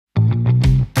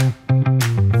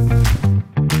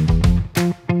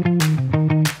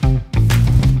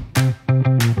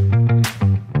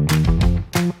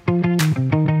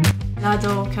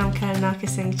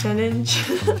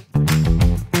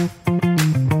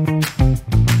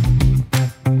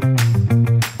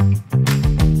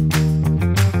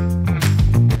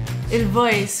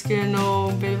boys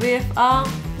kienu bil-wifqa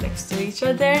next to each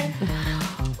other.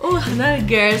 U ħna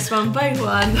l-girls one by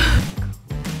one.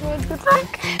 Good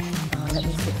luck. Let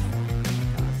me see.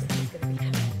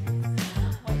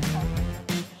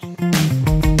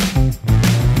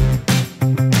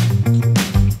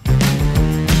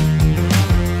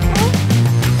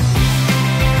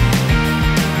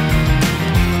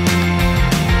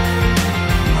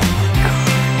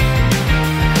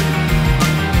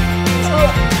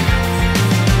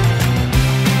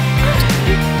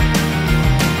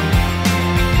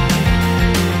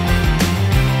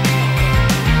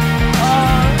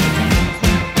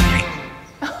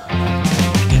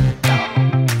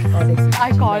 I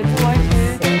can't watch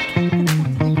it.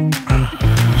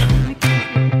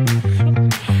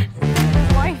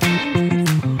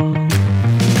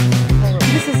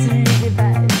 This is really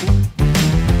bad.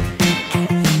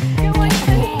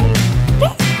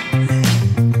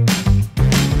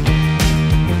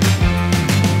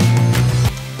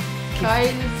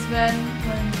 Kyle, Sven,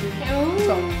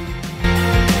 Tom.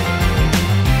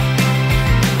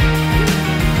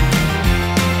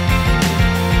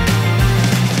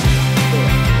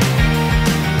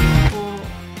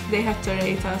 They have to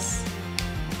rate us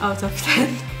out of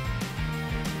 10.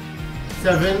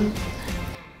 7.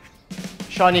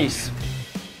 Shanice.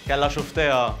 Kella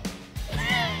xufteja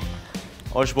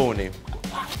oġbuni.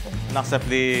 Naħseb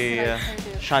li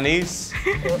Shanice.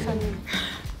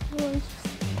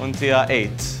 Untija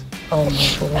 8. Oh my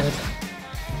God.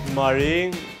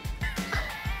 Marie.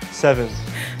 7.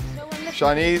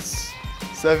 Shanice,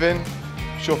 7.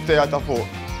 Xufteja ta' fuq.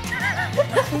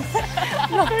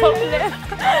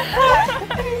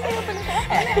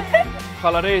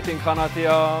 Bħala rating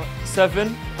ħanatija 7,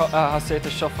 ħassejt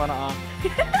ix-xoffa naqa.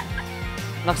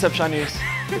 Naħseb Shanice.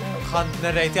 Ħad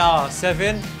nirrejtja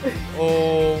 7 u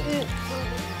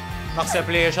naħseb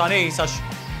li Shanice għax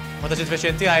ma taġit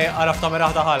veċin tiegħi għaraf ta'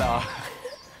 miraħda ħalqa.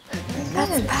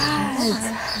 That's bad.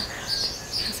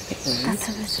 That's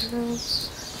a bit rude.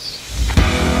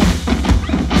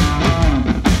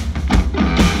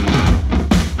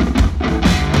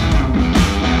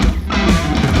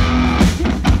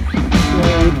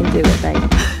 You can do it, babe.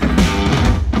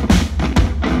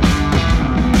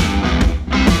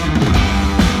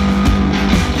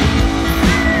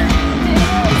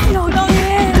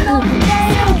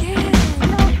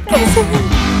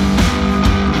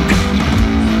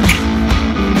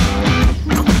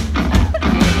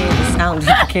 Sound of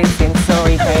the kissing.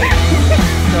 Sorry, babe.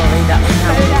 Sorry, that was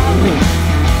happening.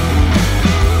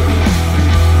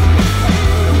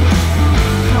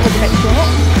 That was a bit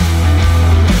short.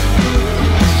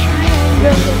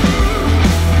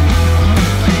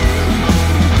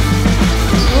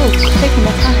 Oh, taking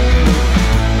my time.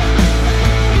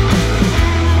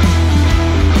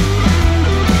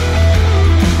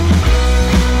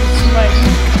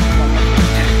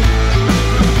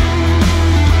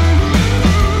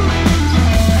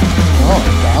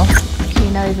 He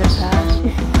knows it's her.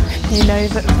 He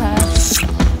knows it's her.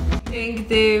 I think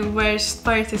the worst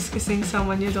part is kissing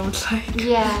someone you don't like.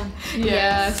 Yeah.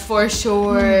 Yeah, for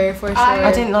sure, for sure.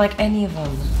 I didn't like any of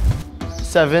them.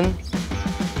 7.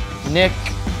 Nick.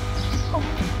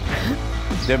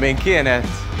 Demin kienet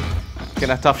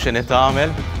taf xini tagħmel.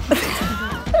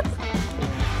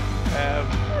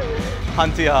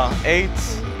 Ħantija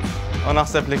 8 u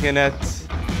naħseb li kienet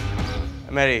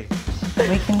Mary.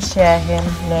 We can share him,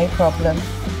 no problem.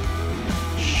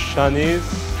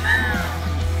 Shanice.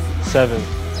 7.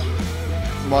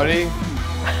 Marie,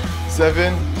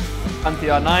 7.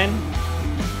 Antija 9.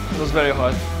 It was very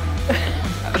hard.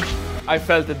 I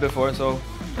felt it before, so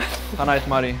ħanajt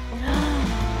Mari.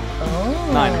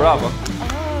 9, bravo.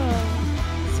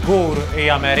 Żgur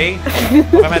hija Mary,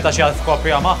 ovvjament għax jgħid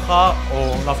f'koppja magħha u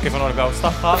naf kif inhu l-gaws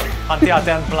tagħha, ħantija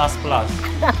 10++.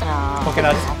 U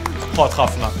kienet ħod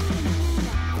ħafna.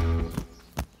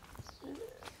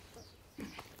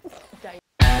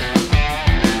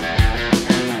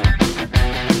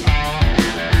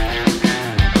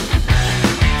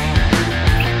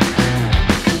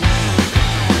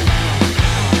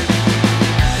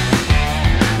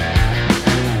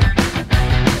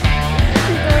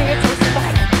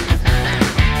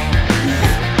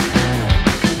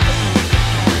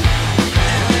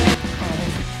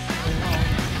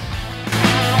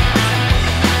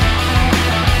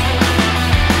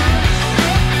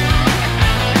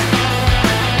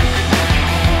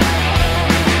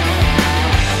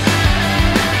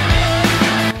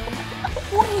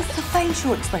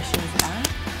 Facial expressions of that.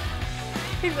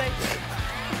 He's like,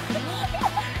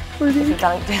 if you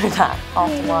don't do that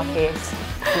after my kids,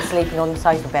 you're sleeping on the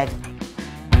sofa bed.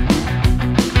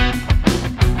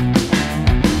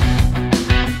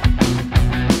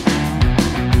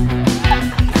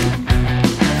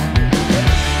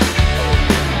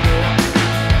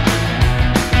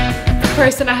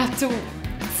 person I had to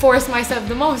force myself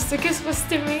the most to kiss was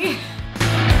Timmy.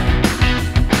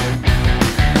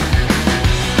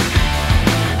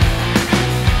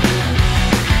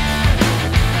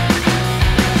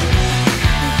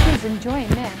 She's enjoying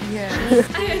this. Yeah.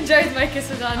 I enjoyed my kiss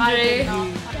with Andre.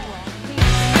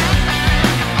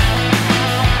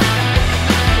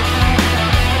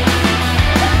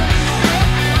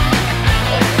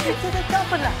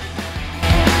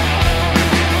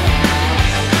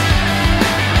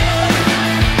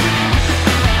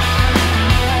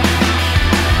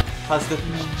 Ħazdet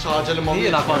ċaġa li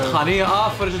Jiena kont ħaniqa,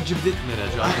 forġa ġibditni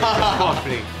reġa.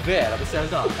 Kompli. Vera, bis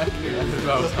da.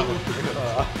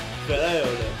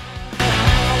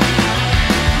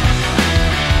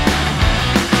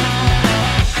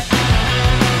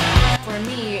 For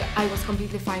me, I was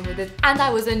completely fine with it and I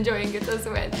was enjoying it as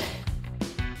well.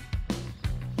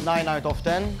 9 out of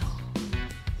 10.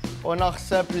 U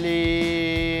naħseb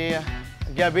li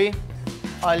Gabi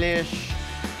għaliex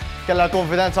kella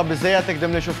konfidenza bizzeja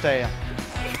tikdim li xuftejja.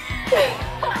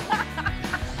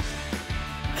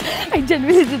 I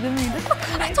genuinely didn't mean it.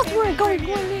 I thought we were going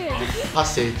in.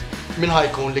 Ħassejt, minn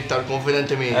ħajkun liktar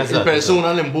konfidenti minn il-persuna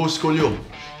li mbus kull-jum.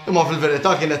 Imma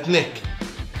fil-verità kienet Nick.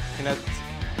 Kienet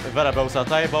vera bewsa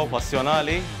tajba u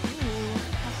passjonali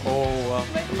u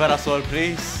vera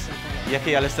sorpris jekk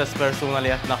hija l-istess persuna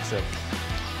li qed naħseb.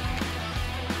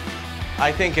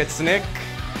 I think it's Nick,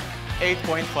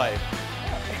 8.5.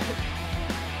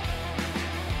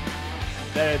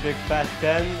 Very big fat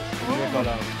 10,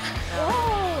 Nikola.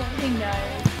 Oh, he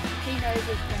knows. He knows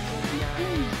it's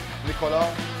going Nikola,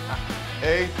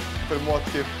 8, fil-mod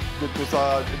kif bittu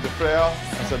sa id-difreja,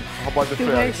 għasab ħabba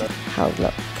id-difreja. How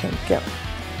low can go?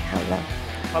 How low?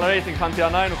 Pala rating ħanti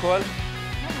 9 ukoll.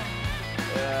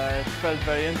 It felt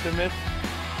very intimate.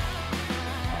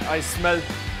 I smelled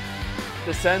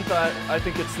the scent. I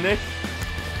think it's Nick.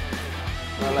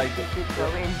 I like it.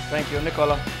 Thank you,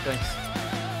 Nicola. Thanks.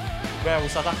 Bew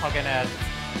sa taħħa kienet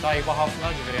tajba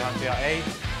ħafna, ġifiri ħantija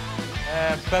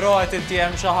 8. Pero għet inti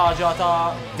hemm xi ħaġa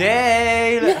ta'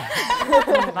 Dale.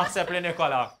 Naħseb li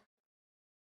Nikola.